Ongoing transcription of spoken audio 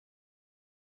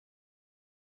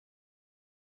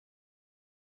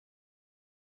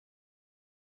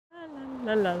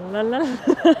La la la la.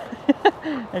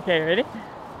 Okay, ready?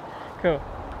 Cool.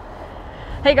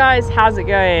 Hey guys, how's it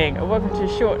going? Welcome to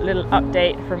a short little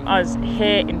update from us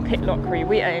here in Pitlochry.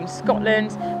 We are in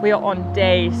Scotland. We are on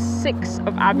day 6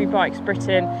 of Abbie Bikes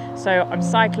Britain. So I'm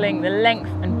cycling the length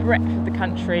and breadth of the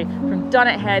country from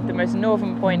Dunnet Head, the most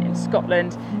northern point in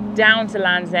Scotland, down to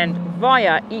Land's End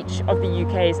via each of the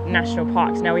UK's national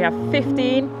parks. Now we have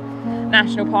 15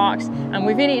 national parks, and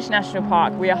within each national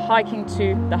park we are hiking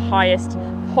to the highest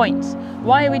point.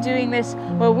 Why are we doing this?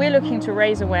 Well, we're looking to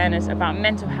raise awareness about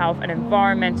mental health and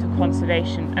environmental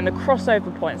conservation and the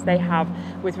crossover points they have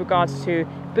with regards to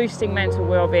boosting mental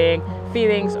well-being,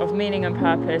 feelings of meaning and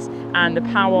purpose, and the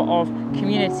power of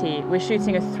community. We're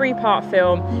shooting a 3-part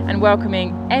film and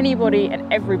welcoming anybody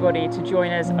and everybody to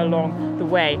join us along the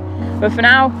way. But for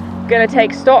now, going to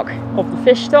take stock of the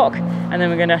fish stock, and then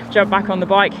we're going to jump back on the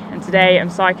bike. And today I'm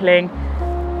cycling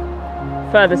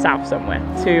further south somewhere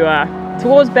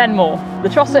towards Benmore. The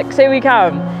Trossachs, here we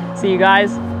come. See you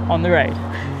guys on the road.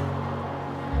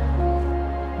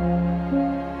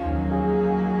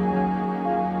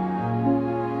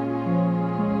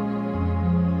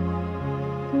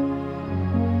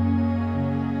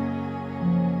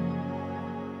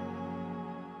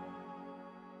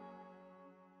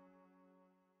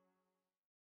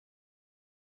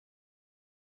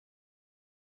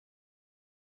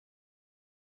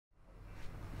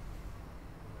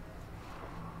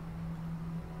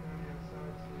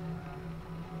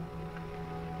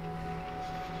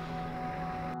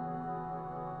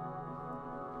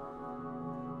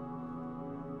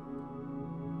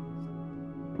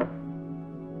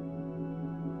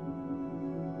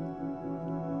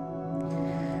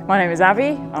 My name is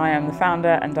Abbie. I am the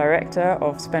founder and director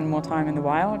of Spend More Time in the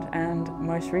Wild, and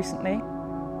most recently,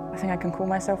 I think I can call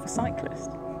myself a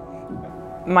cyclist.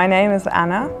 My name is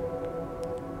Anna,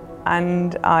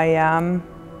 and I am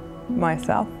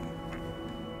myself.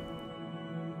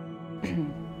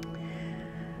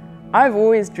 I've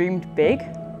always dreamed big,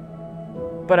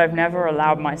 but I've never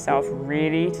allowed myself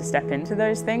really to step into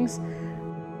those things.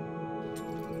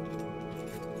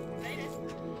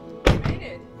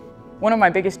 One of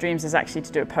my biggest dreams is actually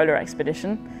to do a polar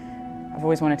expedition. I've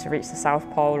always wanted to reach the South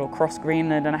Pole or cross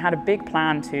Greenland, and I had a big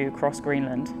plan to cross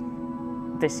Greenland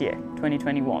this year,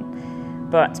 2021.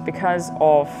 But because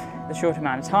of the short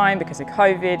amount of time, because of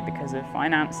COVID, because of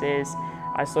finances,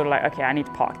 I was sort of like, okay, I need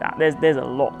to park that. There's a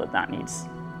lot that needs,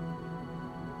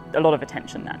 a lot of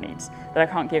attention that needs, that I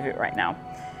can't give it right now.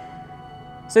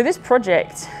 So this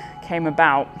project came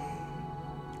about,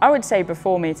 I would say,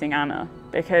 before meeting Anna,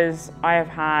 because I have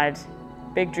had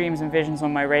big dreams and visions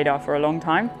on my radar for a long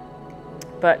time.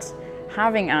 But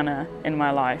having Anna in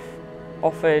my life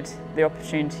offered the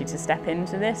opportunity to step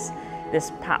into this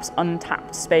perhaps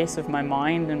untapped space of my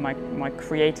mind and my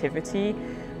creativity,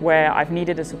 where I've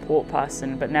needed a support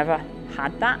person but never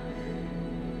had that.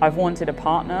 I've wanted a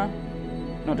partner,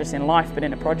 not just in life but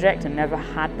in a project, and never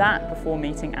had that before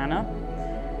meeting Anna.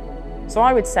 So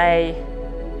I would say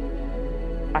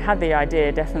I had the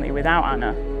idea definitely without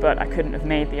Anna, but I couldn't have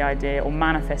made the idea or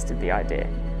manifested the idea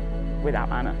without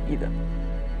Anna either.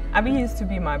 Abbie used to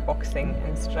be my boxing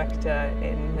instructor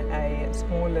in a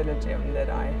small little gym that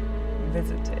I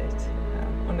visited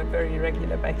on a very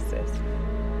regular basis.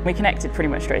 We connected pretty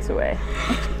much straight away.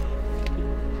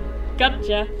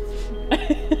 Gotcha!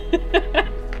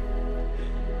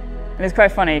 And it's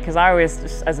quite funny because I always,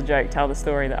 just as a joke, tell the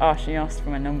story that, oh, she asked for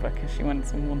my number because she wanted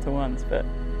some one-to-ones, but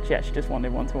she actually just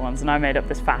wanted one-to-ones, and I made up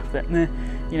this faff that,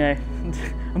 you know,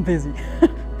 I'm busy.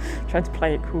 Tried to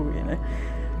play it cool, you know.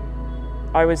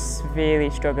 I was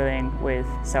severely struggling with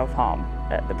self-harm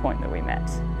at the point that we met,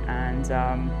 and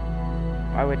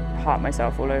I would hurt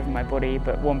myself all over my body,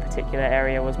 but one particular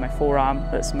area was my forearm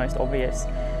that's most obvious.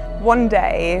 One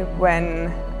day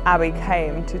when Abbie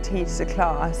came to teach the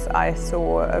class, I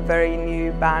saw a very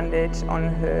new bandage on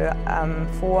her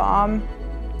forearm,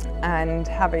 and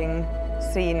having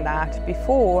seen that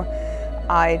before,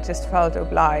 I just felt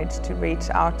obliged to reach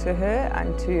out to her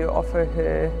and to offer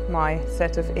her my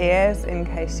set of ears in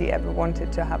case she ever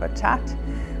wanted to have a chat.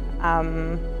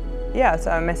 Yeah,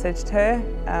 so I messaged her,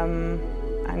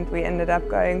 and we ended up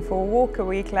going for a walk a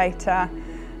week later,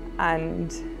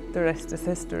 and the rest is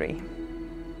history.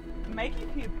 Make you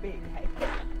feel big, hey? I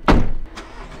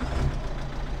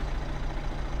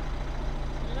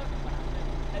love fun.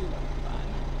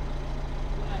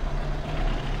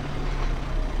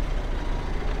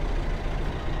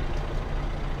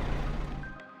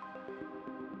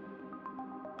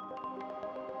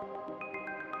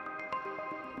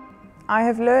 I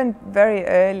have learned very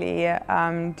early,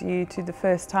 due to the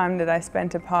first time that I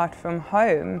spent apart from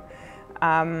home,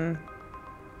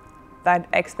 that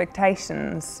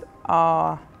expectations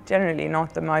are generally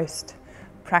not the most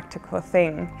practical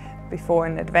thing before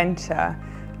an adventure.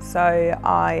 So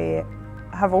I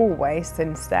have always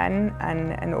since then,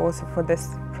 and also for this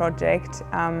project,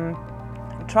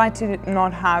 tried to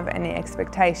not have any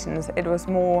expectations. It was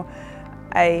more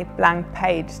a blank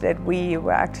page that we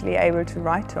were actually able to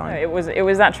write on. It was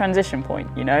that transition point,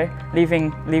 you know,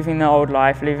 leaving the old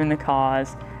life, leaving the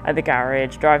cars at the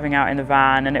garage, driving out in the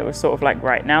van, and it was sort of like,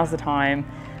 right, now's the time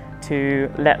to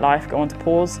let life go on to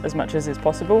pause as much as is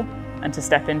possible and to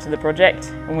step into the project.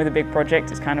 And with a big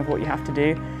project, it's kind of what you have to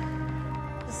do.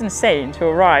 It's insane to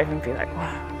arrive and be like,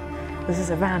 wow, this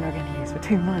is a van we're going to use for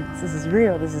 2 months. This is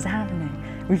real, this is happening.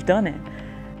 We've done it.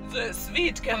 The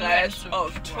sweet caress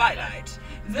of twilight.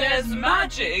 There's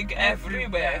magic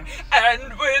everywhere,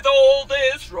 and with all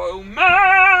this romantic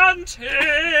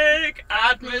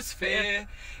atmosphere,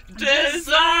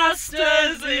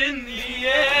 disasters in the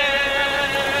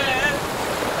air.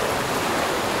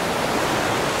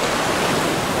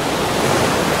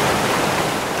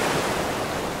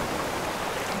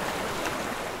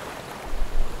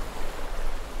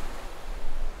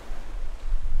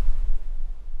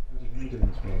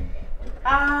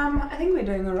 I think we're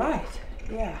doing all right.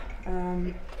 Yeah.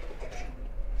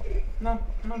 Not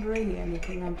really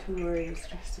anything I'm too worried or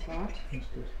stressed about. That's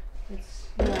good. It's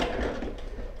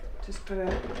just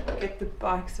gotta get the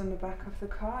bikes on the back of the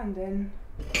car and then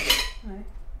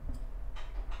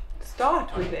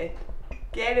start with it.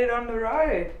 Get it on the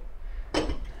road.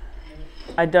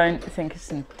 I don't think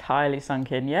it's entirely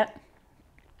sunk in yet.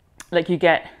 Like, you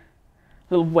get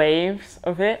little waves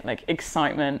of it, like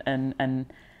excitement and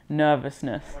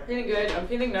nervousness. Feeling good. I'm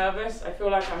feeling nervous. I feel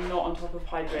like I'm not on top of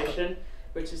hydration,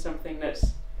 which is something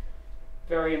that's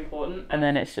very important. And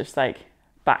then it's just like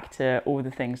back to all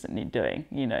the things that need doing,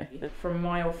 you know. From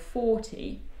mile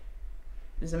 40,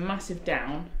 there's a massive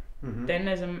down. Mm-hmm.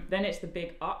 Then it's the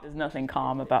big up. There's nothing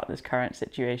calm about this current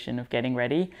situation of getting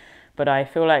ready, but I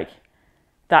feel like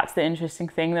that's the interesting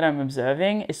thing that I'm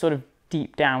observing is sort of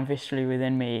deep down viscerally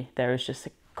within me. There is just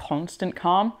a constant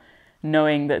calm,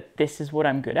 knowing that this is what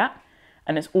I'm good at,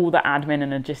 and it's all the admin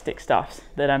and logistic stuff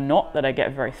that I'm not, that I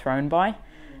get very thrown by.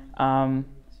 And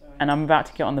I'm about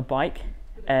to get on the bike,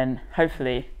 and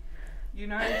hopefully, you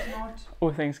know, it's not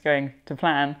all things going to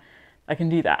plan, I can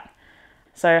do that.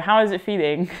 So how is it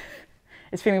feeling?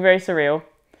 It's feeling very surreal.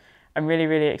 I'm really,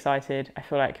 really excited. I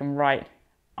feel like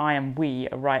we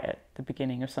are right at the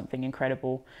beginning of something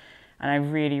incredible. And I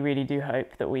really, really do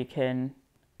hope that we can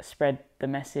spread the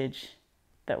message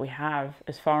that we have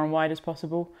as far and wide as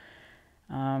possible.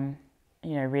 You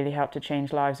know, really help to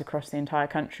change lives across the entire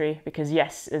country. Because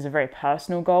yes, there's a very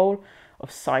personal goal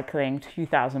of cycling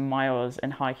 2,000 miles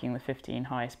and hiking the 15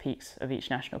 highest peaks of each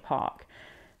national park.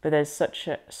 But there's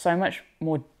so much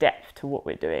more depth to what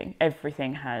we're doing.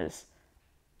 Everything has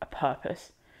a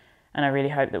purpose. And I really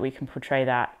hope that we can portray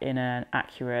that in an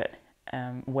accurate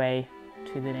way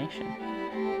to the nation.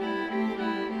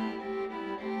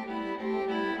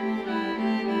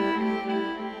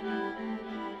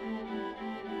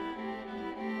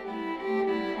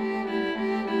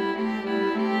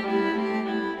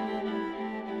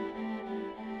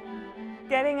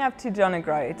 Getting up to Dunnet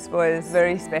Groats was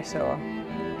very special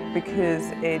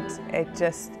because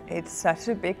it's such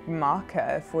a big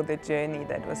marker for the journey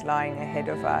that was lying ahead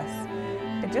of us.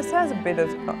 It just has a bit of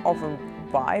a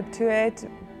vibe to it,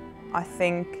 I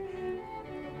think,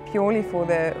 purely for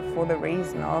the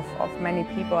reason of many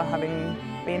people having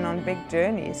been on big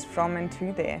journeys from and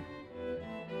to there.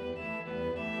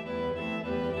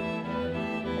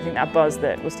 I think that buzz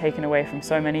that was taken away from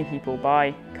so many people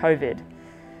by COVID,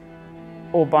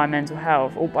 or by mental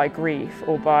health, or by grief,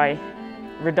 or by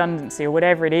redundancy, or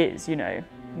whatever it is, you know,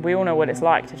 we all know what it's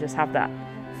like to just have that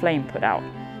flame put out.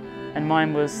 And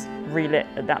mine was relit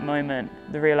at that moment,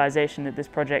 the realization that this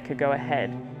project could go ahead.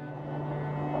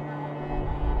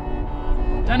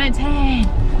 Dunnet 10! Oh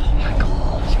my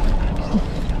gosh!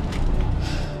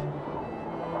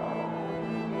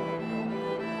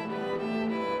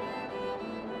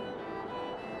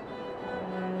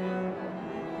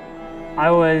 I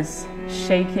was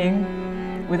shaking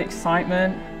with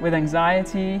excitement, with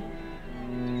anxiety,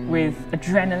 with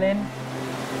adrenaline.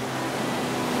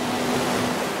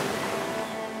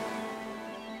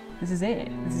 This is it,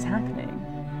 this is happening.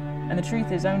 And the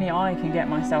truth is, only I can get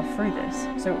myself through this.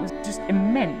 So it was just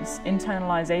immense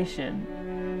internalization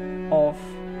of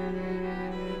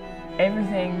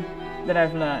everything that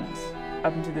I've learned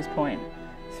up until this point,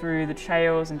 through the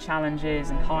trails and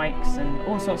challenges and hikes and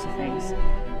all sorts of things.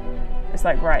 It's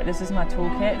like, right, this is my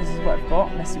toolkit, this is what I've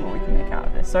got, let's see what we can make out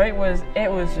of this. So it was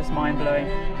just mind-blowing.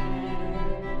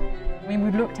 I mean,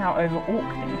 we looked out over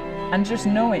Orkney, and just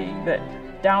knowing that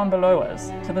down below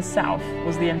us, to the south,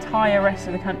 was the entire rest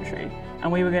of the country,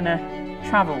 and we were gonna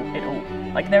travel it all.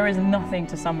 Like, there is nothing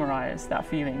to summarise that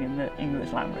feeling in the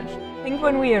English language. I think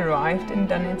when we arrived in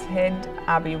Dunnet's Head,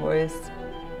 Abbie was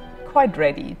quite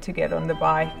ready to get on the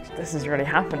bike. This is really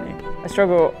happening. I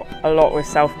struggle a lot with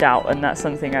self-doubt, and that's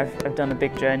something I've done a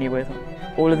big journey with.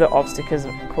 All of the obstacles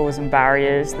and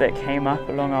barriers that came up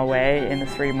along our way in the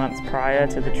 3 months prior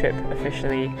to the trip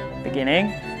officially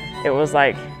beginning, it was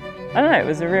like, I don't know, it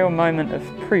was a real moment of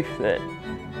proof that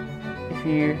if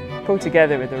you pull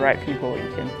together with the right people, you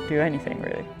can do anything,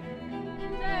 really.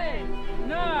 10,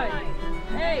 9,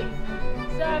 8,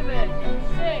 7,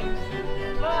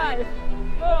 6, 5,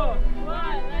 4,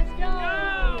 1, let's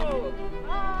go!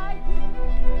 Bye!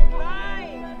 Bye!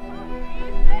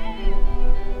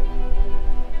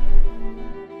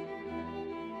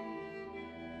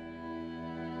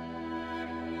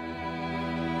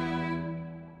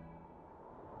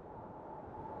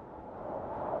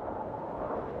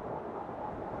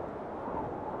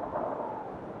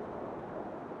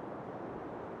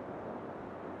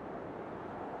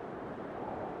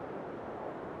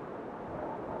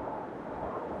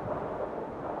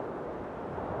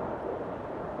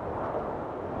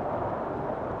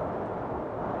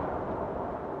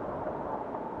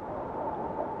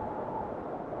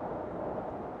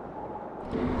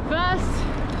 First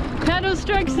pedal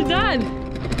strokes are done.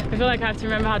 I feel like I have to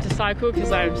remember how to cycle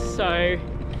because I'm so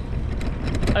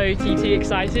OTT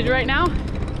excited right now.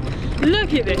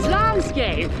 Look at this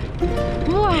landscape.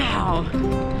 Wow.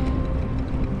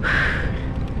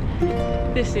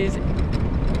 This is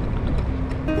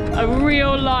a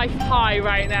real life high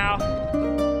right now.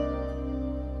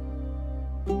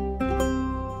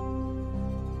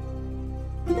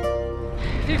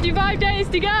 "55 days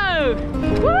to go!"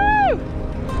 Woo!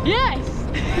 Yes!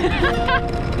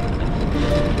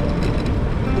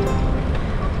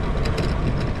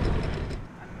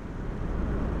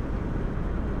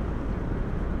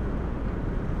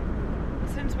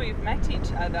 Since we've met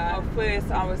each other, at first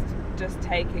I was just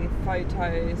taking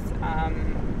photos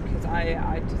because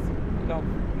I just love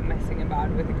messing about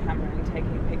with the camera and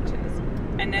taking pictures.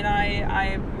 And then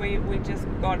we just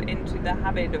got into the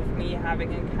habit of me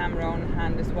having a camera on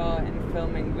hand as well and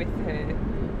filming with her.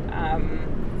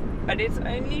 But it's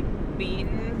only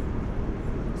been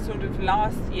sort of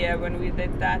last year when we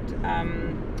did that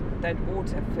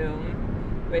water film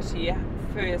where she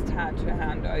first had to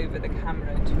hand over the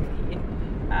camera to me.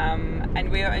 And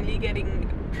we're only getting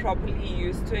properly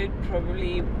used to it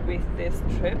probably with this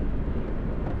trip.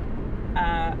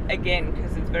 Again,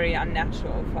 because it's very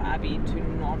unnatural for Abbie to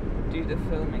not do the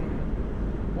filming.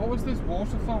 What was this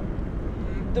water film?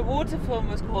 The water film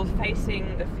was called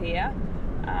Facing the Fear,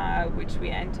 which we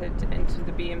entered into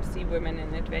the BMC Women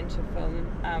in Adventure Film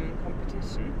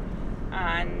competition.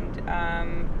 And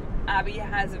Abbie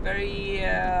has a very,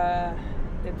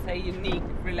 let's say, unique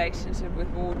relationship with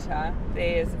water.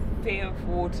 There's fear of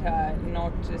water,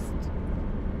 not just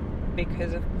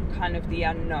because of kind of the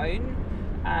unknown,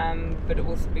 but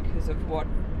also because of what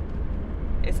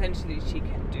essentially she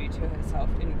can do to herself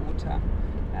in water,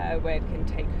 where it can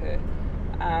take her.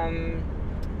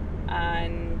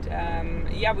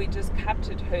 Yeah, we just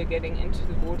captured her getting into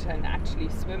the water and actually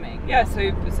swimming. Yeah,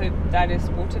 so that is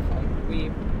water film.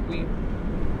 We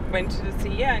went to the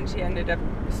sea and she ended up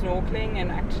snorkeling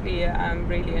and actually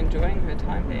really enjoying her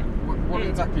time there. What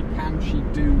exactly can she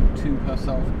do to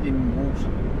herself in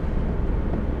water?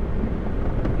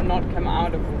 Not come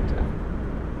out of water.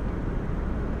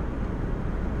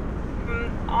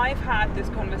 I've had this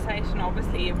conversation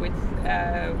obviously with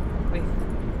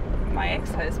my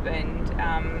ex-husband,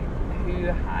 who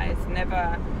has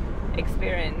never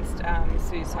experienced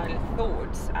suicidal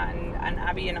thoughts, and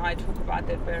Abbie and I talk about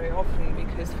that very often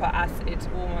because for us it's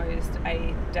almost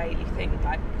a daily thing.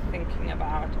 Like, thinking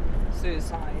about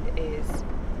suicide is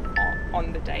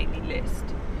on the daily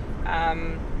list.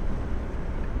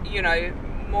 You know,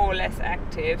 more or less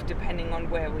active depending on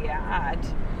where we are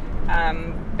at.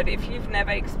 But if you've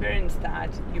never experienced that,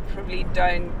 you probably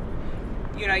don't,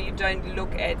 you don't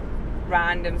look at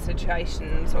random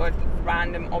situations or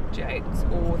random objects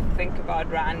or think about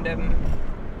random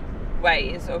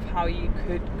ways of how you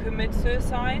could commit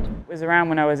suicide. It was around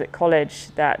when I was at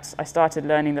college that I started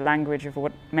learning the language of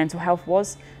what mental health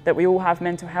was, that we all have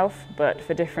mental health, but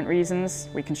for different reasons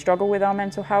we can struggle with our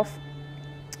mental health.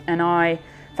 And I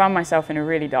found myself in a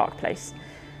really dark place.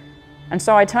 And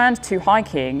so I turned to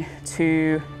hiking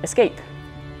to escape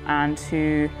and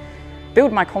to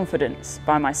build my confidence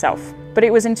by myself. But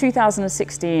it was in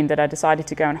 2016 that I decided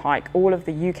to go and hike all of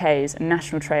the UK's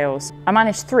national trails. I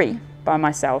managed 3 by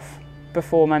myself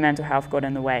before my mental health got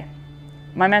in the way.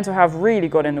 My mental health really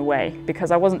got in the way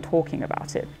because I wasn't talking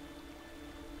about it.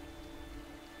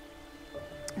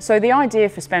 So the idea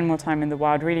for Spend More Time in the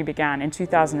Wild really began in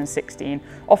 2016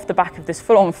 off the back of this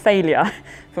full-on failure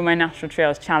for my National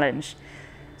Trails Challenge.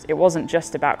 It wasn't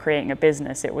just about creating a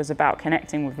business, it was about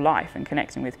connecting with life and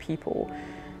connecting with people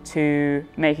to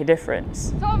make a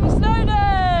difference. Tom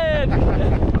Snowden!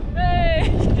 Hey!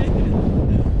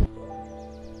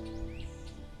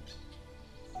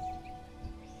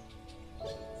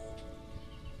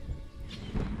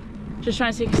 Just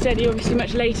trying to take it steady, obviously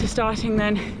much later starting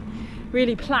than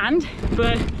really planned,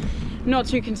 but not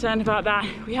too concerned about that.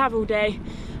 We have all day.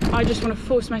 I just want to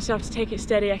force myself to take it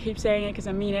steady. I keep saying it because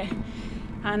I mean it.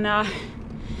 And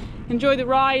enjoy the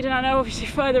ride. And I know obviously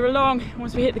further along,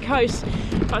 once we hit the coast,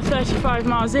 about 35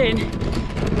 miles in,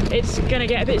 it's gonna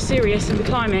get a bit serious in the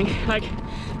climbing, like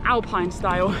alpine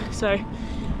style. So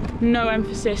no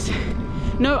emphasis,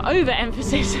 no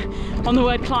overemphasis on the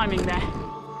word climbing there.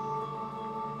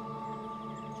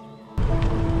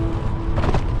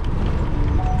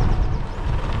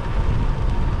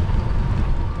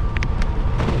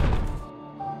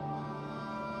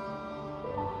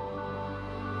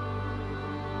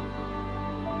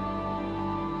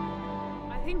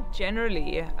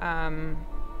 Generally,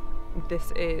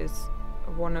 this is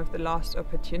one of the last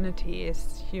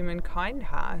opportunities humankind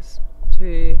has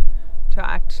to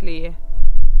actually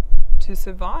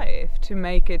survive, to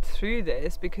make it through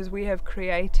this, because we have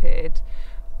created,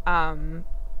 I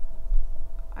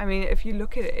mean, if you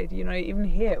look at it, you know, even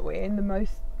here we're in the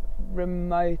most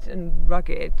remote and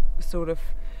rugged sort of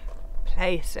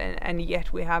place, and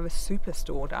yet we have a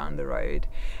superstore down the road.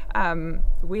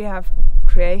 We have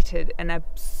created an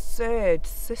absurd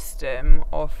system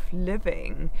of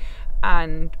living,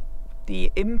 and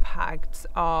the impacts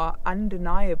are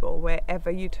undeniable wherever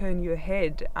you turn your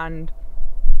head, and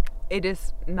it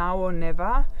is now or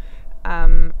never,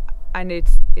 and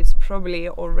it's probably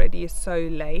already so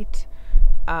late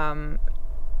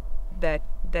that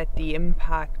the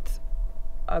impacts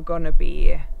are gonna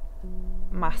be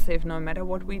massive no matter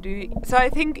what we do. So I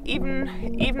think even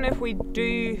if we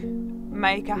do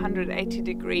make a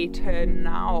 180-degree turn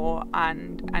now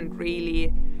and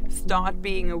really start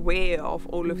being aware of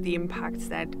all of the impacts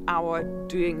that our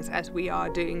doings as we are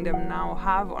doing them now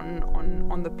have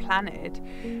on the planet,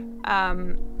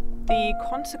 the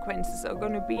consequences are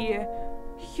going to be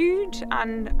huge,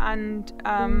 and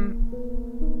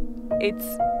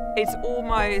it's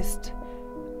almost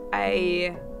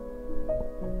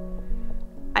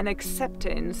an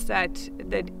acceptance that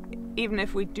even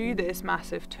if we do this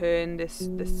massive turn, this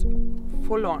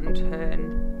full-on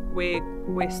turn,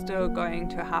 we're still going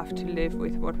to have to live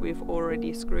with what we've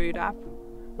already screwed up.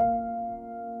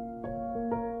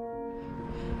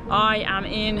 I am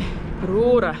in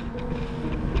Aurora.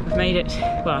 I've made it.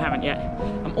 Well, I haven't yet.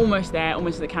 I'm almost there,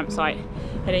 almost at the campsite,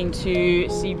 heading to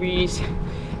Seabreeze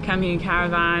Camping and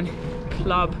Caravan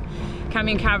Club.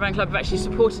 Camping and Caravan Club have actually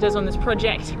supported us on this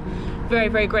project. Very,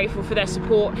 very grateful for their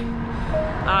support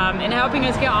in helping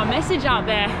us get our message out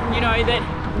there. You know,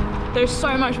 that there's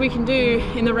so much we can do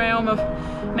in the realm of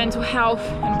mental health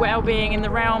and well-being, in the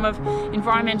realm of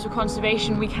environmental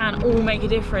conservation. We can all make a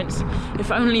difference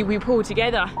if only we pull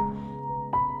together.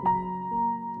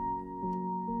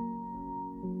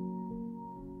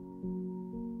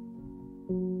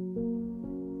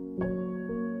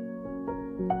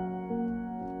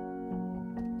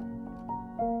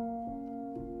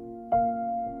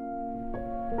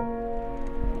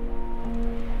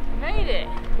 Made it!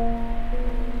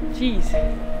 Jeez,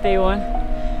 day 1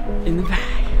 in the bag.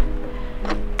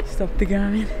 Stop the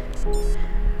Garmin.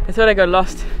 I thought I got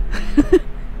lost.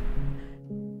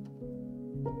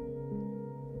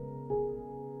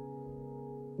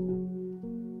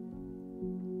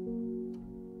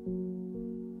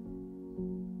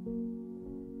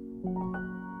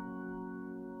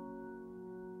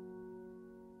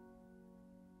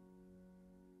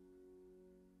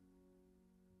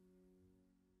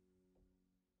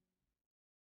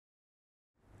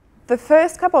 The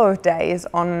first couple of days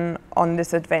on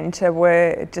this adventure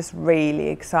were just really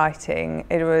exciting.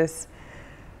 It was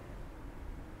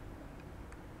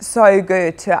so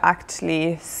good to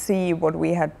actually see what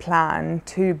we had planned,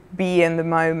 to be in the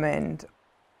moment.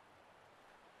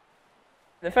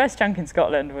 The first chunk in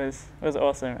Scotland was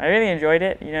awesome. I really enjoyed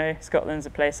it. You know, Scotland's a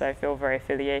place I feel very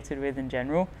affiliated with in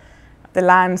general. The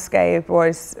landscape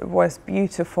was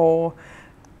beautiful.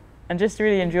 and just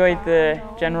really enjoyed the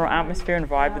general atmosphere and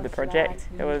vibe of the project.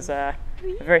 It was a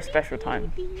very special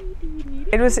time.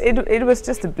 It was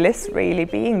just a bliss really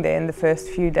being there in the first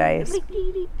few days.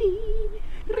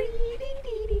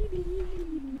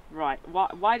 Right,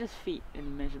 why does feet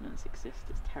in measurements exist?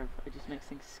 It's terrifying. It just makes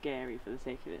things scary for the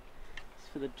sake of it. It's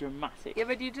for the dramatic. Yeah,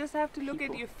 but you just have to look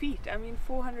people. at your feet. I mean,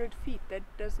 400 feet,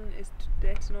 that's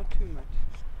not too much.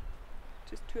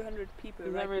 Just 200 people.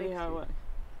 Is right that really next how to it you. works?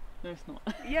 No, it's not.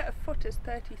 Yeah, a foot is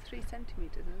 33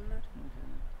 centimeters, isn't it?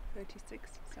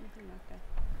 36, something like that.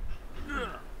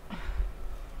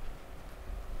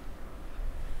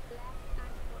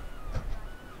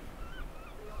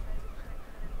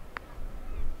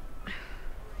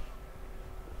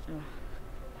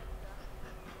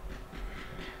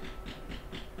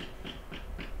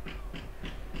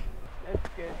 That's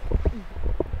good.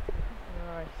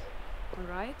 Alright.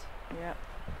 Alright. Yeah.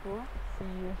 Cool. See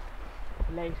you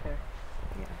later.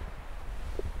 Yeah.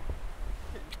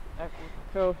 Okay.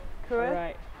 Cool. Cool.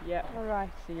 Alright. Yeah. Alright.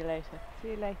 See you later. See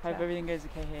you later. Hope everything goes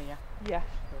okay here, yeah? Yeah.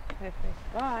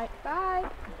 Perfect. Bye. Bye.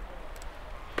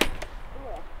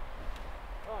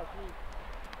 Oh,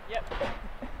 gee. Yep.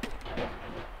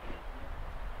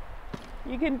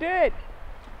 You can do it.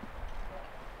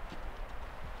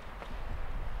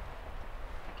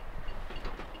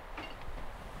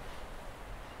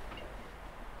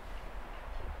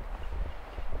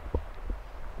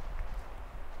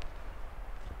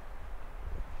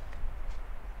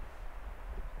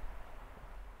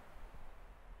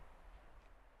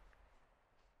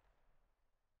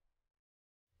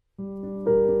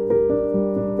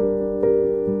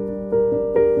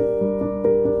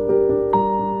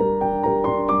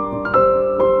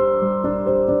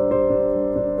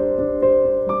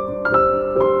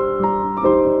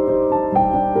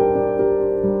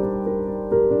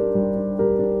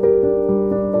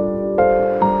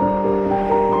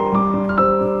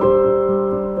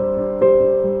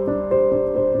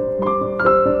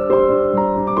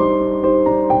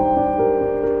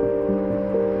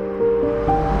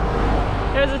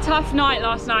 Tough night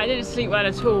last night. I didn't sleep well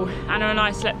at all. Anna and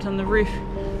I slept on the roof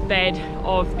bed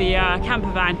of the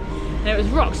camper van and it was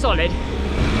rock solid.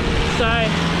 So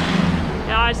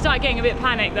yeah, I started getting a bit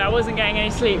panicked that I wasn't getting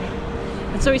any sleep.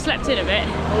 And so we slept in a bit,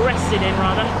 or rested in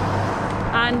rather.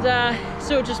 And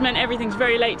so it just meant everything's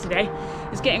very late today.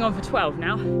 It's getting on for 12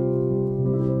 now.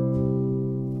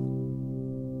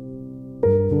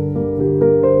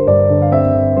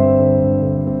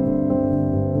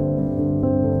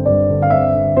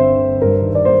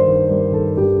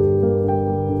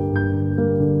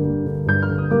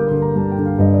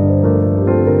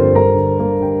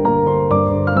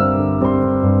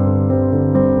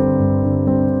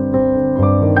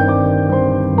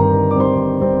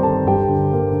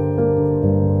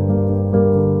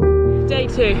 Day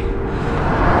 2.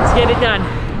 Let's get it done.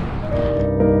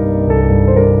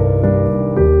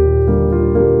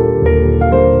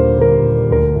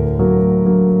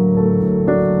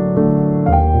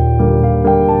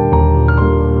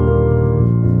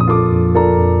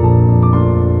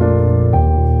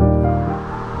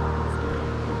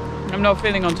 I'm not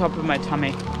feeling on top of my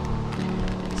tummy.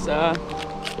 It's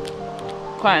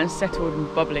quite unsettled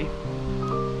and bubbly.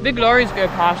 Big lorries go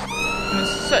past and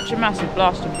there's such a massive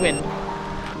blast of wind.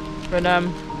 But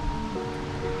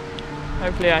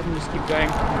hopefully I can just keep going.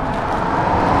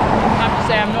 I have to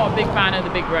say I'm not a big fan of the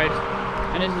big road,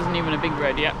 and this isn't even a big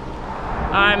road yet.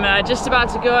 I'm just about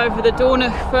to go over the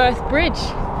Dunnet Bridge.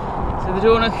 So the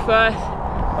Dunnet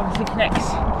obviously connects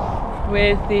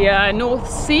with the North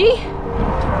Sea,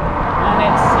 and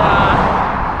it's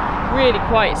really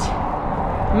quite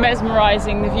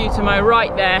mesmerising, the view to my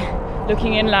right there,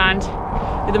 looking inland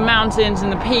with the mountains and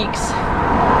the peaks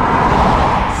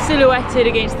silhouetted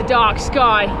against the dark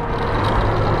sky.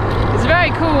 It's very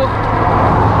cool.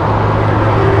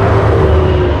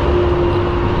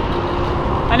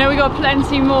 I know we got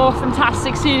plenty more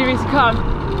fantastic scenery to come.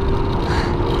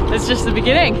 That's just the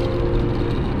beginning.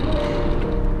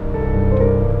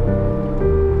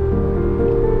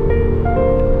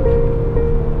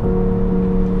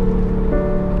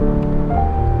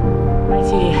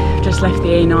 Righty, I've just left the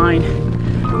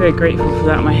A9. Very grateful for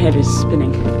that, my head is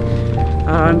spinning.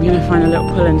 I'm going to find a little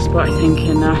pull-in spot, I think,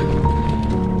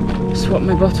 and swap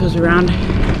my bottles around.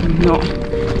 I'm not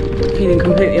feeling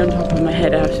completely on top of my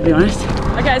head, I have to be honest.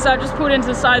 Okay, so I've just pulled into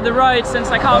the side of the road since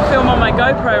I can't film on my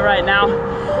GoPro right now.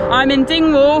 I'm in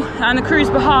Dingwall and the crew's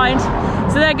behind,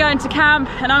 so they're going to camp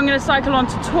and I'm going to cycle on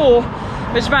to Tor,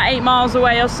 which is about 8 miles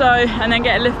away or so, and then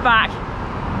get a lift back.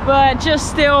 But just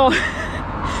still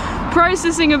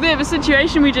processing a bit of a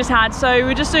situation we just had, so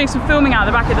we're just doing some filming out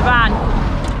the back of the van.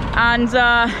 and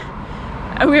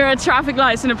we were at traffic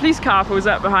lights and a police car pulls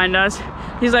up behind us.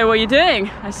 He's like, what are you doing?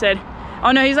 I said,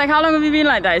 oh no. He's like, how long have you been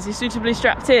like that? Is he suitably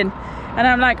strapped in? And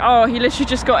I'm like, oh, he literally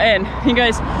just got in. He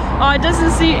goes, oh, it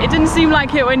didn't seem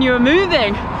like it when you were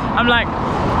moving. I'm like,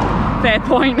 fair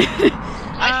point.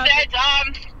 I said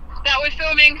that we're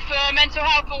filming for mental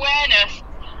health awareness,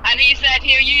 and he said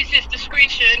he'll use his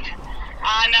discretion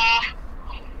and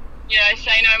you know,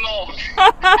 say no more.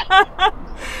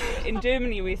 In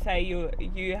Germany we say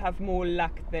you have more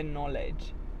luck than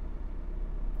knowledge,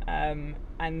 and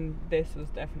this was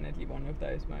definitely one of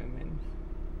those moments.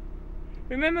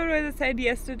 Remember what I said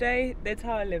yesterday? That's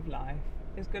how I live life.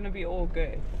 It's gonna be all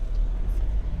good.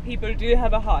 People do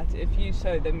have a heart if you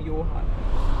show them your heart.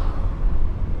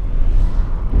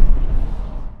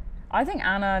 I think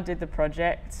Anna did the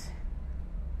project.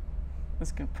 This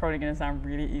is probably going to sound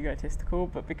really egotistical,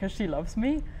 but because she loves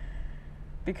me,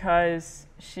 because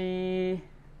she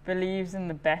believes in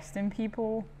the best in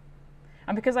people,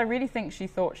 and because I really think she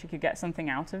thought she could get something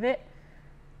out of it,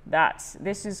 that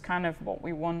this is kind of what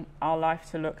we want our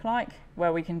life to look like,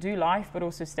 where we can do life but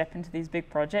also step into these big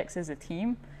projects as a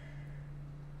team.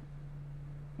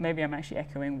 Maybe I'm actually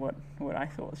echoing what I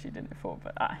thought she did it for,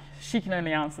 but she can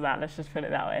only answer that, let's just put it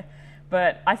that way.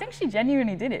 But I think she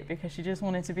genuinely did it because she just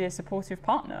wanted to be a supportive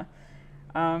partner.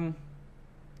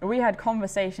 We had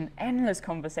endless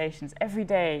conversations. Every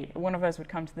day, one of us would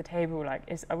come to the table like,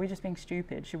 are we just being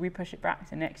stupid? Should we push it back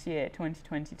to next year,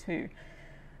 2022?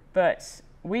 But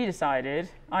I decided,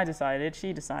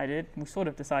 she decided, we sort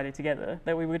of decided together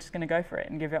that we were just going to go for it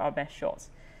and give it our best shots.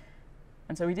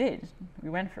 And so we did. We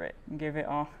went for it and gave it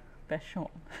our best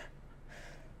shot.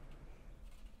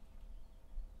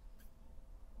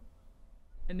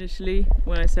 Initially,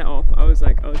 when I set off, I was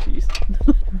like, oh jeez.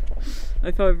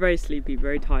 I felt very sleepy,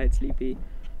 very tired, sleepy.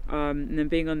 And then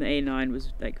being on the A9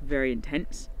 was like very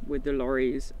intense with the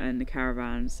lorries and the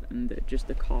caravans and just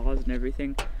the cars and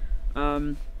everything.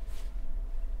 When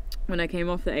I came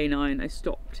off the A9, I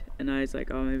stopped and I was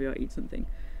like, oh, maybe I'll eat something.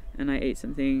 And I ate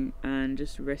something and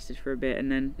just rested for a bit, and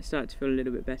then I started to feel a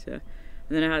little bit better.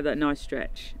 And then I had that nice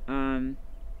stretch,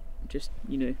 just,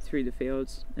 you know, through the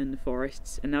fields and the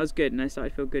forests, and that was good, and I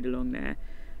started to feel good along there.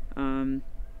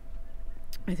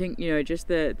 I think, you know, just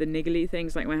the niggly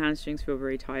things, like my hamstrings feel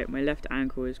very tight, my left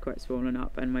ankle is quite swollen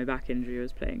up, and my back injury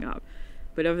was playing up.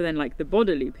 But other than like the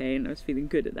bodily pain, I was feeling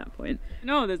good at that point.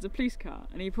 No, there's a police car,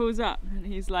 and he pulls up, and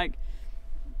he's like,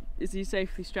 is he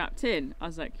safely strapped in? I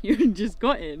was like, you just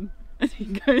got in. And he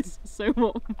goes, so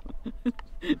what?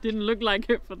 Didn't look like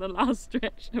it for the last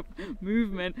stretch of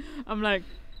movement. I'm like,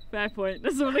 fair point,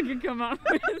 that's all I could come up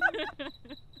with.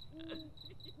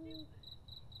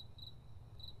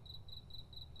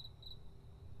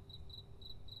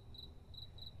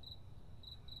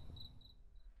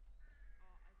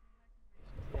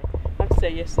 I have to say,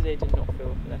 yesterday did not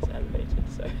feel less elevated,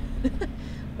 so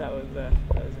that was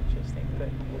interesting. But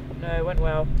no, it went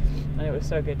well, and it was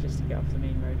so good just to get off the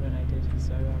main road when I did.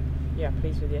 So yeah,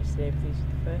 pleased with yesterday, pleased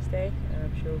with the first day, and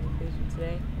I'm sure we'll be pleased with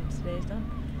today once today is done.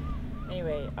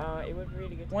 Anyway, it was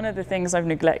really good. One of the things I've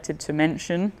neglected to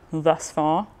mention thus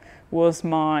far was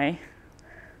my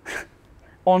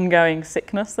ongoing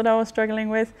sickness that I was struggling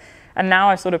with. And now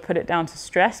I've sort of put it down to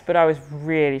stress, but I was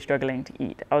really struggling to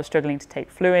eat. I was struggling to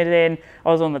take fluid in.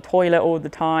 I was on the toilet all the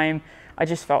time. I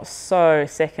just felt so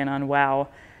sick and unwell.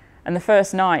 And the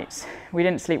first night, we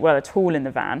didn't sleep well at all in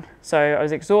the van. So I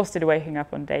was exhausted waking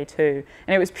up on day 2.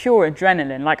 And it was pure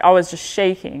adrenaline. Like, I was just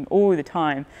shaking all the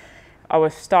time. I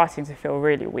was starting to feel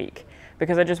really weak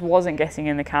because I just wasn't getting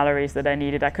in the calories that I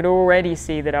needed. I could already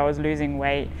see that I was losing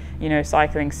weight, you know,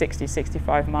 cycling 60,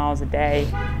 65 miles a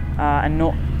day and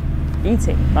not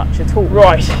eating much at all.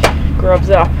 Right,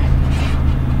 grubs up.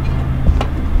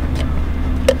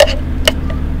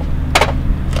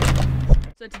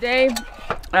 So today,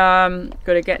 got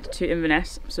to get to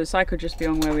Inverness. So cycle just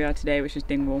beyond where we are today, which is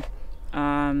Dingwall.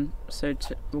 So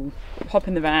we'll hop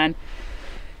in the van,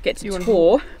 get to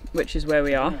Tor, which is where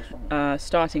we are,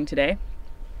 starting today.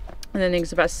 And then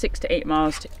it's about 6 to 8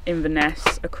 miles to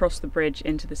Inverness, across the bridge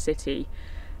into the city.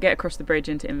 Get across the bridge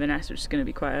into Inverness, which is going to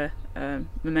be quite a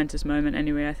momentous moment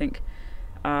anyway, I think.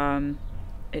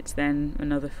 It's then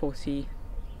another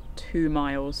 42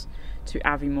 miles to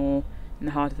Aviemore in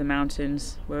the heart of the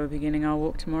mountains, where we're beginning our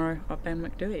walk tomorrow up Ben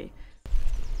Macdui.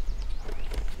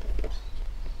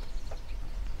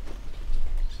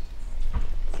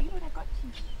 See what I got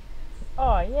you?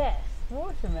 Oh yes,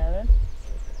 watermelon.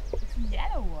 It's a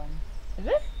yellow one. Is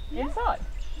it? Yeah. Inside?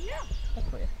 Yeah.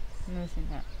 That's weird. I've never seen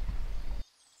that.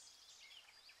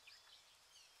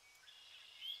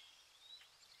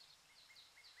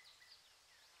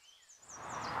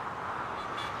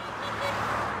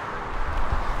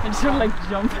 It's sort of like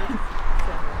jumping. 7,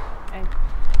 8, 9,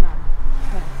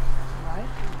 10, right?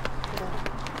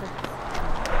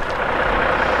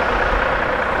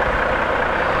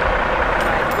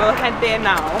 Right, we'll head there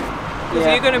now. Because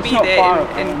you're going to be there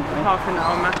in half an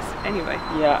hour max anyway.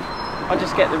 Yeah, I'll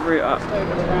just get the route up.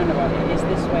 Over the roundabout, it is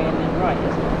this way and then right,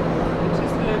 isn't it? It's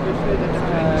just a little bit further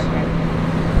down. Okay.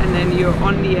 And then you're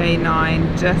on the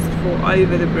A9 just for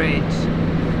over the bridge.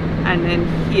 And then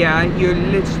here, you're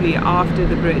literally after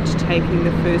the bridge taking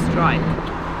the first right.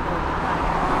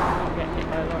 Not getting hit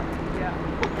by a lot. Yeah.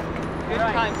 Good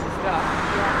time to start.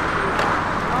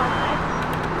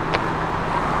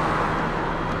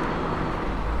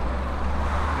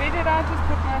 Where did I just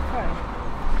put my phone?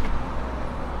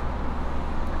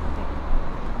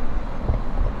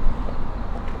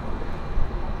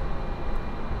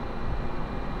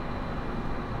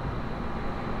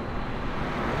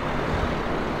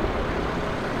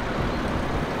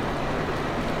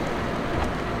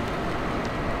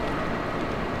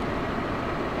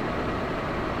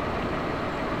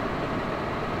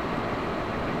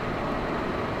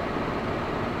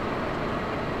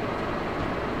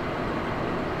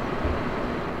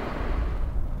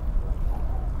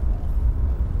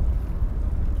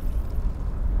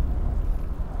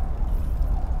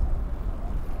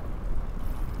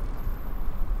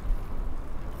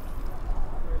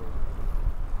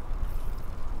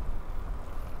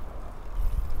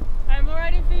 I'm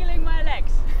already feeling my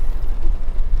legs.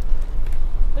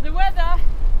 But the weather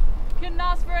couldn't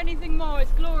ask for anything more.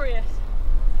 It's glorious.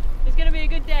 It's going to be a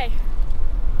good day.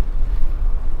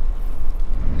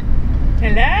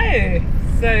 Hello!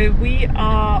 So we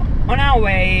are on our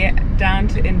way down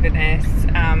to Inverness.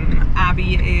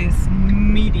 Abbie is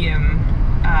medium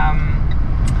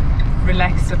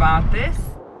relaxed about this.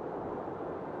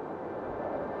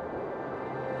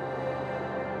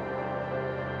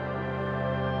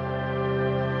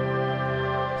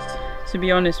 To be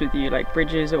honest with you, like,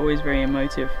 bridges are always very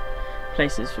emotive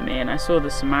places for me, and I saw the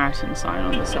Samaritan sign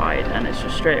on the side and it's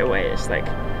just straight away, it's like,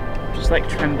 just like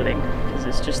trembling, because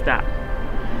it's just that,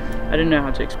 I don't know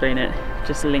how to explain it,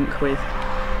 just link with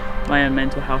my own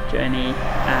mental health journey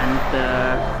and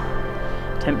the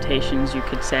temptations, you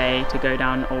could say, to go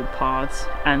down old paths,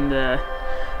 and the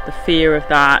fear of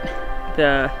that,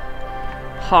 the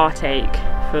heartache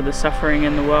for the suffering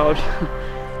in the world.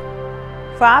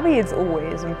 For Abbie, it's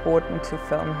always important to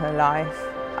film her life.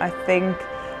 I think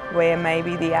where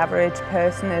maybe the average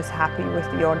person is happy with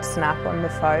the odd snap on the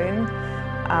phone,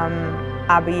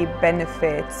 Abbie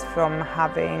benefits from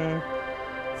having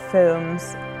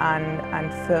films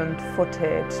and filmed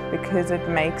footage because it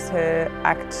makes her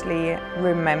actually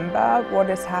remember what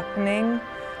is happening,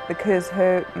 because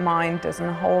her mind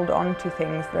doesn't hold on to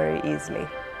things very easily.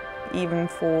 Even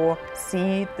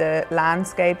see the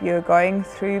landscape you're going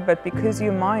through, but because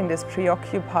your mind is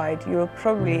preoccupied, you're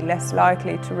probably less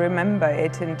likely to remember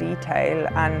it in detail.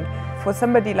 And for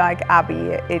somebody like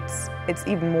Abbie, it's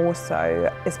even more so,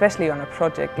 especially on a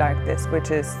project like this, which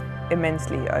is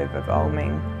immensely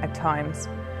overwhelming at times.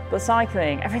 But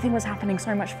cycling, everything was happening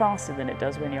so much faster than it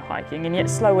does when you're hiking, and yet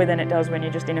slower than it does when you're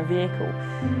just in a vehicle.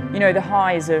 You know, the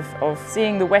highs of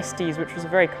seeing the Westies, which was a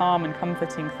very calm and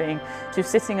comforting thing, to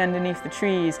sitting underneath the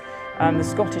trees, the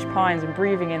Scottish pines, and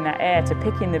breathing in that air, to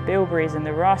picking the bilberries and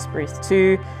the raspberries,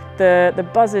 to the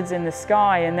buzzards in the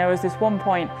sky. And there was this one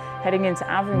point heading into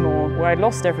Aviemore where I'd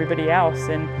lost everybody else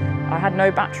and I had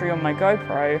no battery on my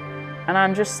GoPro, and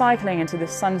I'm just cycling into the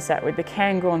sunset with the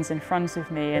Cairngorms in front of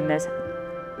me, and there's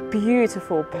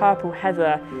beautiful purple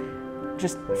heather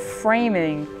just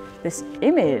framing this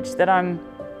image that I'm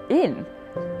in.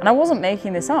 And I wasn't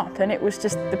making this up, and it was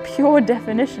just the pure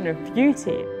definition of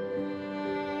beauty.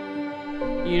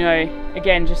 You know,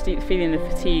 again, just feeling the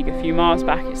fatigue a few miles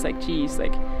back, it's like, geez,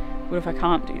 like, what if I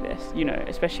can't do this? You know,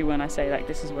 especially when I say, like,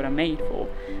 this is what I'm made for.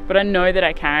 But I know that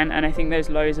I can, and I think those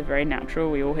lows are very natural.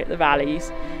 We all hit the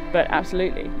valleys, but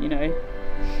absolutely, you know,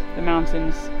 the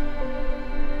mountains,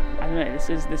 I don't know, this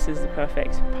is the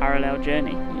perfect parallel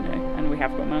journey, you know, and we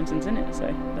have got mountains in it,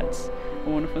 so that's a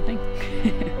wonderful thing.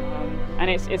 And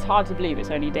it's hard to believe it's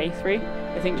only day 3.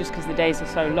 I think just because the days are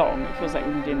so long, it feels like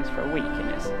we've been doing this for a week, and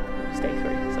it's day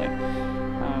 3. So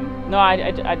no,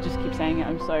 I just keep saying it.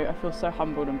 I feel so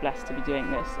humbled and blessed to be doing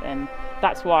this, and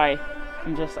that's why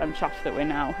I'm chuffed that we're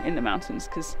now in the mountains,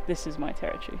 because this is my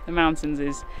territory. The mountains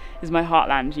is my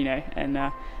heartland, you know, and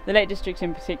the Lake District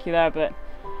in particular, but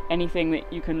anything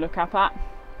that you can look up at,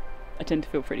 I tend to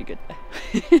feel pretty good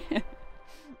there.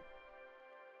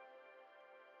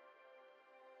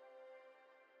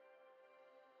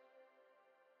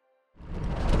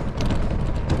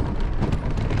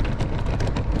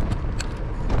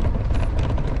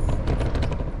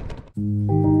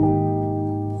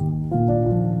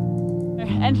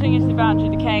 entering into the boundary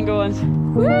of the Cairngorms.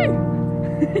 Woo!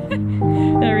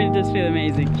 That really does feel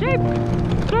amazing. Shape!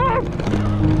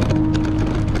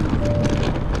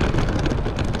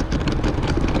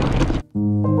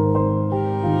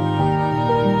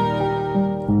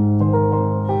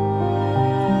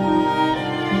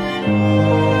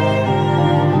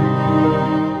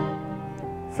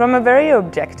 From a very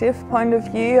objective point of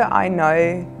view, I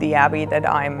know the Abbie that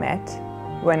I met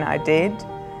when I did,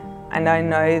 and I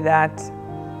know that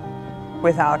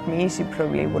without me she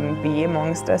probably wouldn't be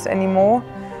amongst us anymore.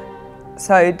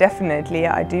 So definitely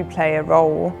I do play a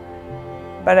role,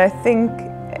 but I think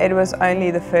it was only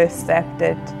the first step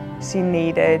that she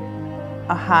needed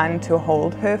a hand to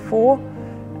hold her for,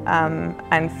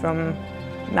 and from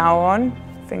now on,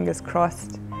 fingers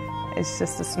crossed, it's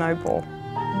just a snowball.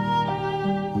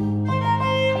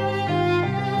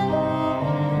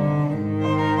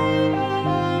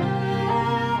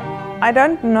 I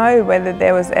don't know whether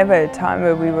there was ever a time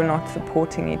where we were not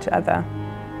supporting each other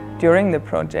during the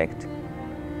project.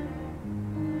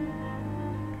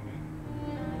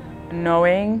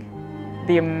 Knowing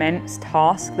the immense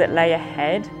task that lay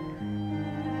ahead,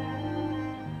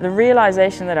 the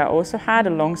realization that I also had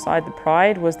alongside the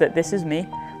pride was that this is me.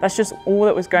 That's just all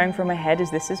that was going through my head, is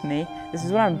this is me. This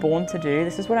is what I'm born to do.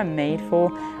 This is what I'm made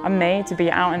for. I'm made to be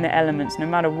out in the elements no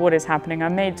matter what is happening.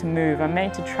 I'm made to move. I'm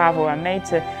made to travel. I'm made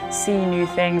to see new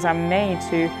things. I'm made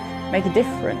to make a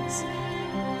difference.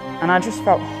 And I just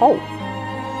felt whole.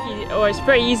 Or it's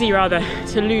very easy rather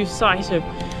to lose sight of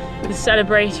the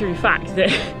celebratory fact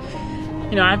that,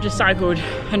 you know, I've just cycled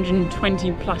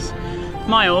 120 plus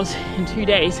miles in 2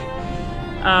 days.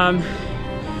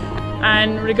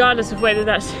 And regardless of whether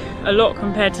that's a lot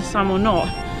compared to some or not,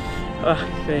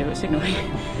 it's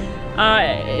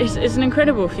an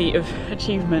incredible feat of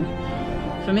achievement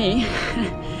for me.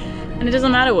 And it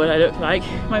doesn't matter what I look like,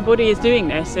 my body is doing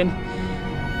this, and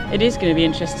it is going to be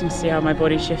interesting to see how my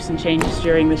body shifts and changes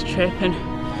during this trip and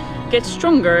gets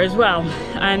stronger as well.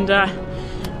 And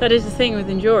that is the thing with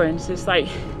endurance, it's like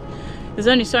there's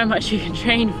only so much you can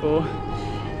train for,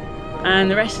 and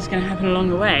the rest is going to happen along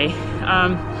the way.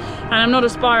 And I'm not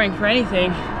aspiring for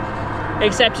anything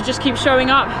except to just keep showing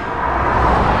up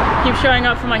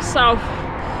for myself,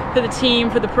 for the team,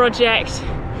 for the project,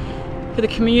 for the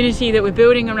community that we're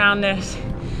building around this,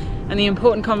 and the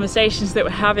important conversations that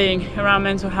we're having around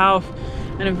mental health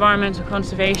and environmental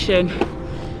conservation,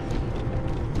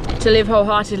 to live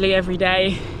wholeheartedly every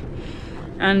day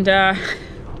and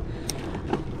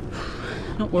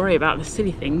not worry about the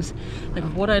silly things like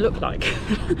what I look like.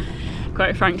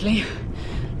 Quite frankly,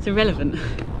 it's irrelevant.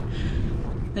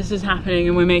 This is happening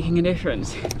and we're making a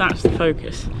difference. That's the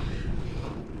focus.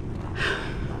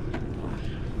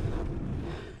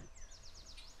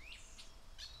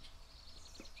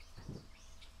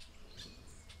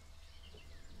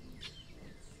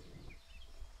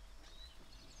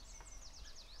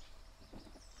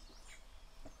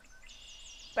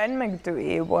 Ben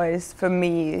Macdui was for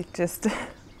me just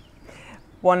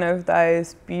one of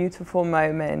those beautiful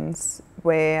moments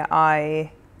where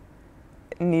I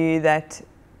knew that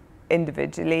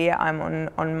individually I'm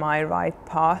on my right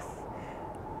path.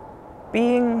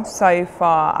 Being so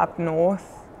far up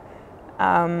north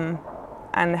and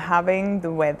having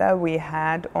the weather we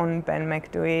had on Ben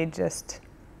Macdui just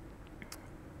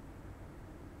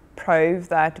proved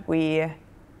that we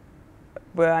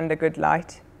were under good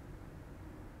light.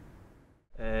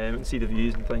 And see the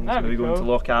views and things, That'd maybe be going to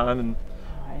cool. Loch Anne and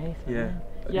Yeah,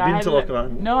 Have you been to Loch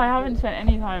Anne? No, I haven't spent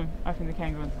any time up in the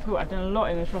Cairngorms at all. I've done a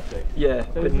lot in the tropics. Yeah,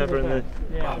 So but never in the.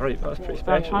 yeah. Oh, right, that's pretty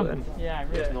Bad special chance. then. Yeah,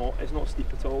 really. It's not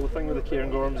steep at all. The thing with the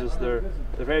Cairngorms is they're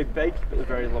very big, but they're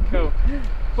very lumpy. Cool.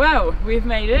 Well, we've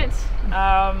made it.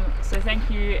 So thank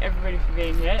you everybody for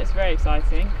being here. It's very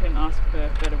exciting. Couldn't ask for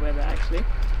better weather actually.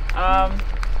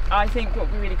 I think what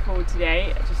would be really cool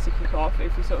today, just to kick off,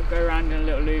 if we sort of go around in a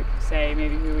little loop, say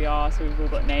maybe who we are, so we've all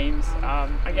got names.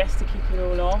 I guess to kick it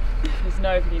all off, because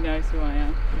nobody knows who I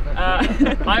am.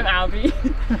 I'm Abbie.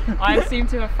 I seem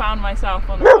to have found myself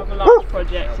on a large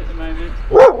project at the moment,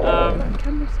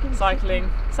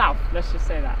 cycling south, let's just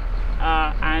say that.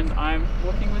 And I'm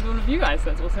walking with all of you guys,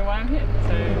 that's also why I'm here.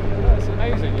 So it's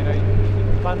amazing, you know,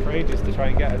 you've planned for ages to try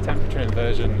and get a temperature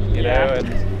inversion, you know,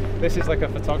 and this is like a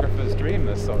photographer's dream,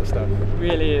 this sort of stuff. It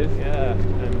really is. Yeah,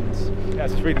 and yeah, I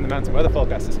was just reading the mountain weather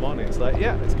forecast this morning. It's like,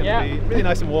 yeah, it's going to be really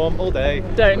nice and warm all day.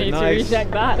 Don't need nice. to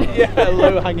recheck that. Yeah,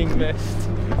 low-hanging mist.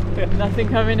 Nothing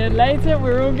coming in later,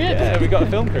 we're all good. Yeah, we got a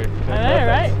film crew. I know,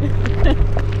 right?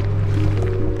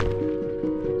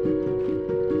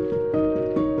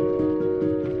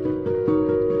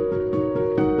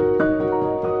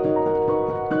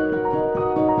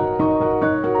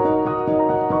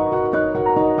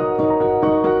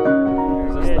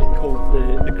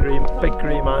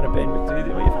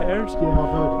 first. Yeah,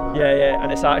 I've heard. Yeah,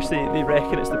 and it's actually, they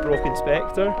reckon it's the Brocken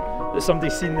Spectre. That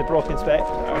somebody's seen the Brocken Spectre,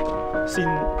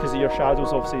 because of your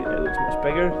shadows, obviously it looks much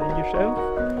bigger than yourself.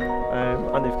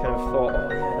 And they've kind of thought, oh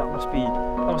yeah, that must be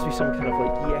some kind of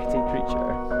like Yeti creature.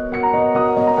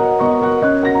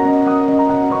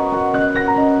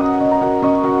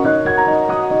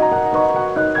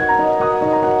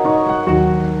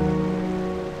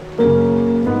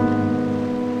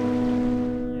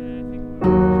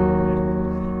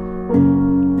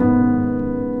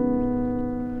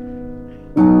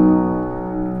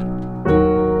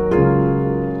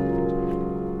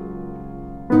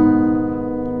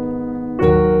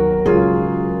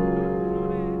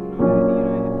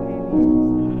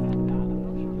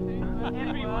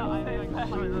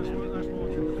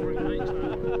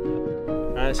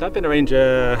 So I've been a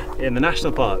ranger in the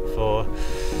national park for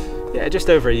just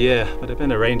over a year, but I've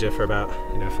been a ranger for about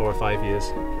 4 or 5 years.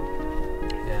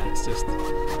 Yeah, it's just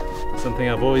something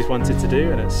I've always wanted to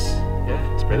do, and it's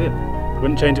brilliant.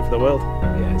 Wouldn't change it for the world.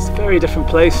 Yeah, it's a very different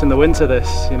place in the winter. This,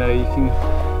 you can,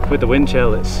 with the wind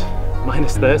chill, it's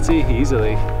minus 30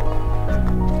 easily.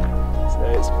 So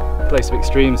it's a place of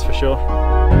extremes for sure.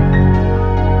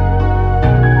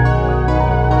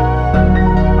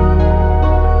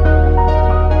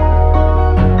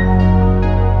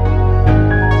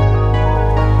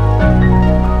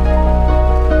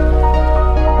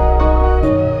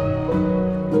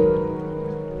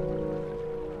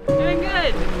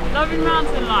 Loving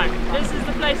mountain life. This is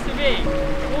the place to be.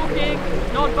 Walking,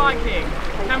 not biking.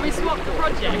 Can we swap the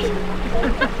project?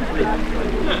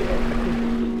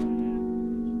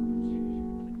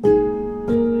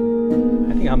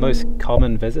 I think our most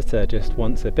common visitor just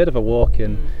wants a bit of a walk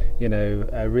in,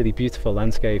 a really beautiful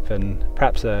landscape and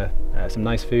perhaps some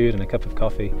nice food and a cup of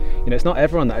coffee. It's not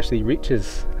everyone that actually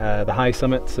reaches the high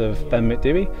summits of Ben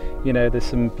Macdui. There's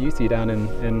some beauty down in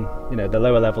the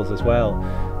lower levels as well.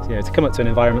 So, to come up to an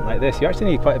environment like this, you actually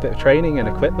need quite a bit of training and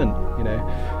equipment.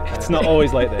 It's not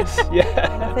always like this.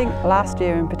 Yeah. And I think last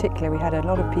year in particular, we had a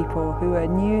lot of people who are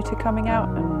new to coming out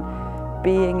and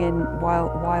being in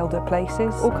wilder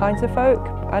places. All kinds of folk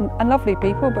and lovely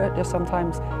people, but just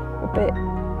sometimes a bit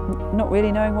not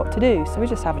really knowing what to do. So we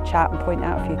just have a chat and point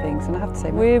out a few things, and I have to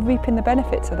say we're reaping the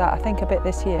benefits of that, I think, a bit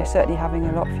this year. We're certainly having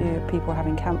a lot fewer people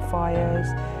having campfires,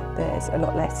 there's a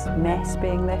lot less mess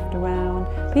being left around.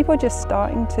 People are just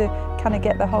starting to kind of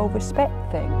get the whole respect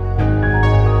thing.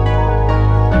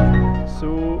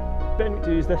 So Ben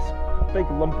Macdui is this big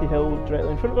lumpy hill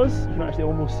directly in front of us. You can actually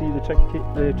almost see the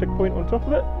checkpoint on top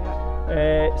of it.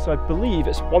 So I believe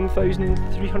it's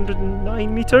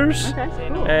 1,309 metres. Okay,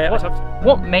 cool.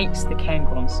 What makes the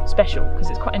Cairngorms special? Because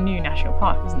it's quite a new national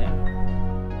park, isn't it?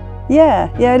 Yeah,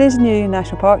 it is a new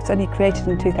national park. It's only created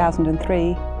in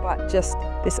 2003, but just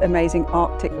this amazing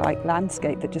Arctic-like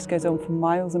landscape that just goes on for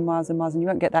miles and miles and miles, and you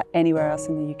won't get that anywhere else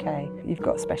in the UK. You've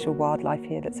got special wildlife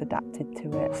here that's adapted to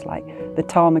it. It's like the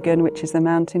ptarmigan, which is the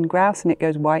mountain grouse, and it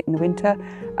goes white in the winter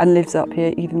and lives up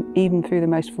here even through the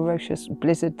most ferocious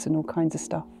blizzards and all kinds of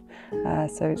stuff.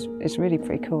 So it's really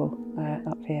pretty cool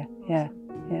up here. Yeah.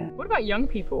 What about young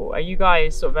people? Are you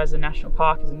guys sort of, as a national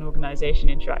park, as an organisation,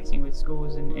 interacting with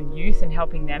schools and youth and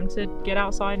helping them to get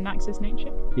outside and access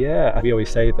nature? Yeah, we always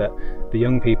say that the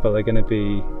young people are going to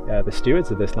be the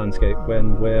stewards of this landscape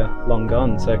when we're long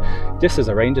gone. So just as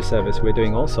a ranger service, we're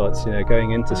doing all sorts,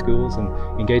 going into schools and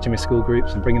engaging with school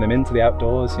groups and bringing them into the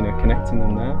outdoors, connecting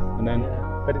them there. And then,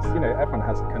 but it's, everyone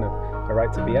has a kind of a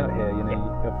right to be out here.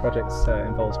 Your projects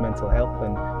involves mental health,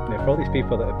 and for all these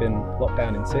people that have been locked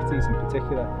down in cities in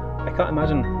particular, I can't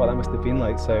imagine what that must have been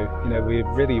like. So we're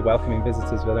really welcoming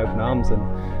visitors with open arms and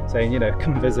saying,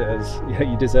 come visit us.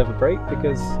 You deserve a break,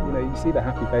 because you see the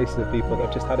happy faces of people that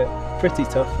have just had it pretty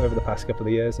tough over the past couple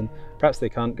of years, and perhaps they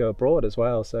can't go abroad as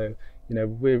well. So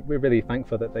we're really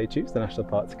thankful that they choose the national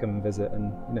park to come and visit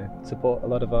and support a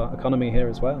lot of our economy here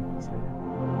as well. So.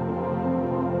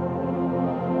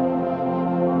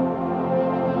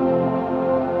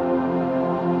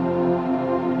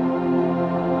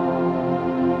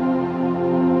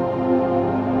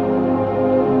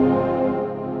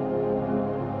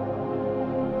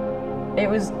 It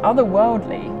was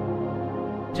otherworldly,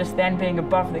 just then being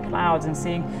above the clouds and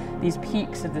seeing these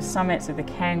peaks of the summits of the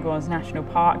Cairngorms National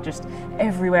Park just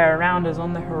everywhere around us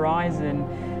on the horizon.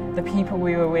 The people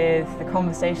we were with, the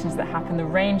conversations that happened, the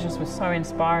rangers were so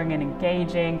inspiring and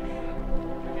engaging.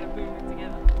 We're going to boom it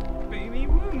together. Boomy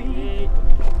woomy.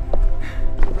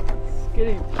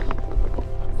 Skadoosh.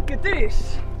 Skadoosh.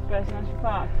 First National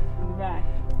Park in the back.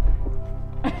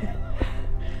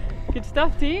 Good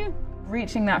stuff to you.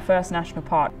 Reaching that first national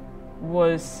park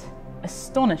was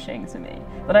astonishing to me,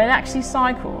 that I'd actually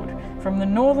cycled from the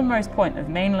northernmost point of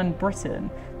mainland Britain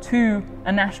to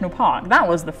a national park. That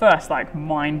was the first like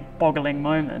mind-boggling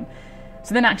moment.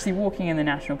 So then actually walking in the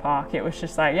national park, it was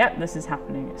just like, yep, this is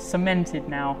happening. It's cemented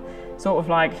now. Sort of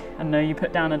like, I don't know, you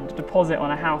put down a deposit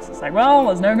on a house. It's like, well,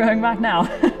 there's no going back now.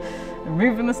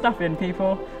 Moving the stuff in,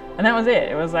 people. And that was it.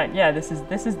 It was like, yeah, this is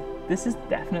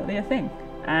definitely a thing.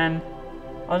 And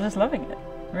I was just loving it,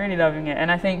 really loving it.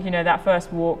 And I think, you know, that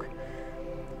first walk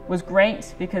was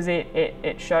great because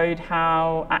it showed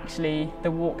how actually the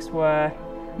walks were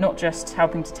not just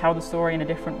helping to tell the story in a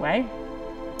different way,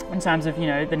 in terms of, you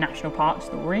know, the national park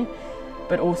story,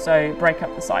 but also break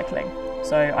up the cycling.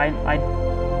 So I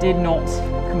did not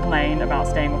complain about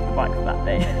staying off the bike for that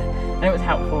day. And it was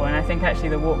helpful, and I think actually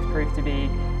the walks proved to be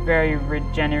very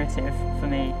regenerative for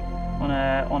me on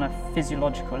a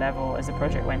physiological level as the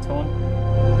project went on.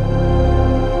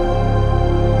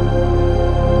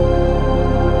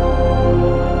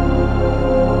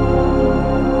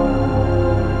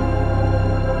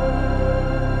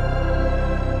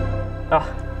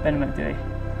 Benedict,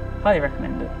 highly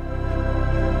recommend it.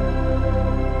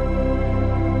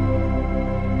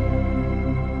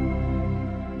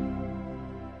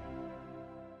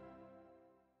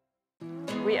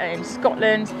 We are in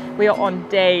Scotland. We are on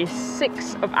day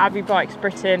 6 of Abbie Bikes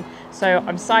Britain. So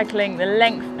I'm cycling the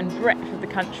length and breadth of the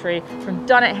country from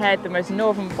Dunnet Head, the most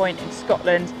northern point in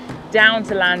Scotland, down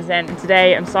to Land's End. And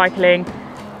today I'm cycling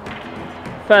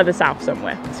further south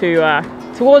somewhere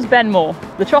towards Benmore.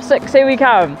 The Trossachs, here we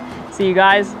come. See you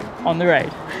guys on the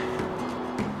road.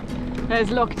 There's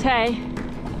Loch Tay.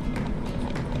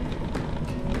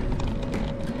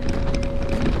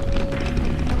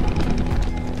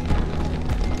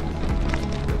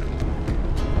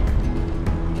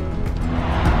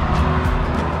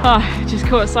 Oh, just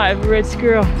caught sight of a red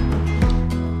squirrel.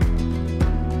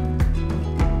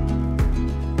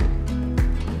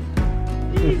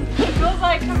 It feels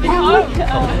like coming home.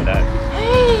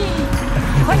 Hey!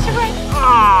 What's your name?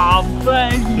 Oh,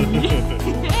 buddy!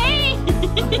 Hey!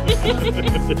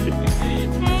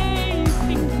 Hey,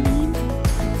 Pinky!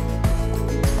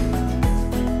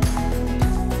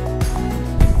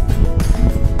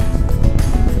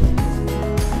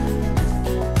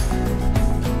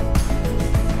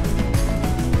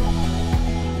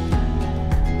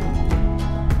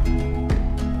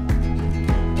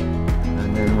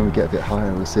 And then when we get a bit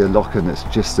higher, we'll see a lochen that's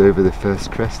just over the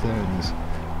first crest there, and there's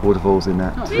waterfalls in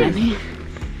that too. Really?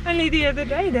 Only the other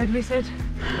day that we said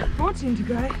 14 to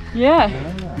go. Yeah.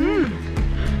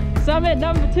 Summit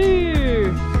number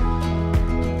 2.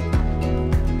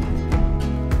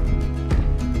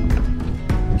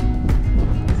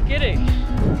 Skittish.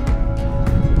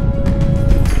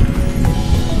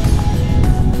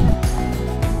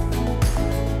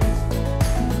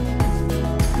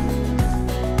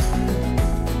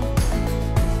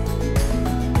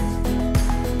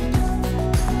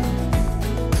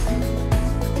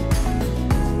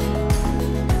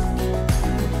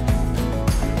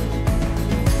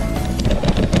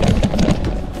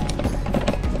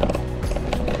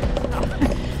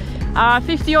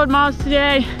 50 odd miles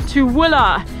today to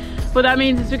Wooler. What that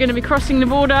means is we're going to be crossing the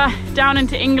border down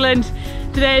into England.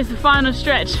 Today is the final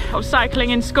stretch of cycling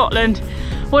in Scotland.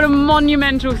 What a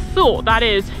monumental thought that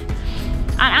is,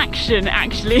 and action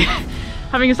actually,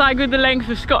 having cycled the length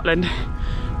of Scotland.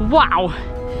 Wow.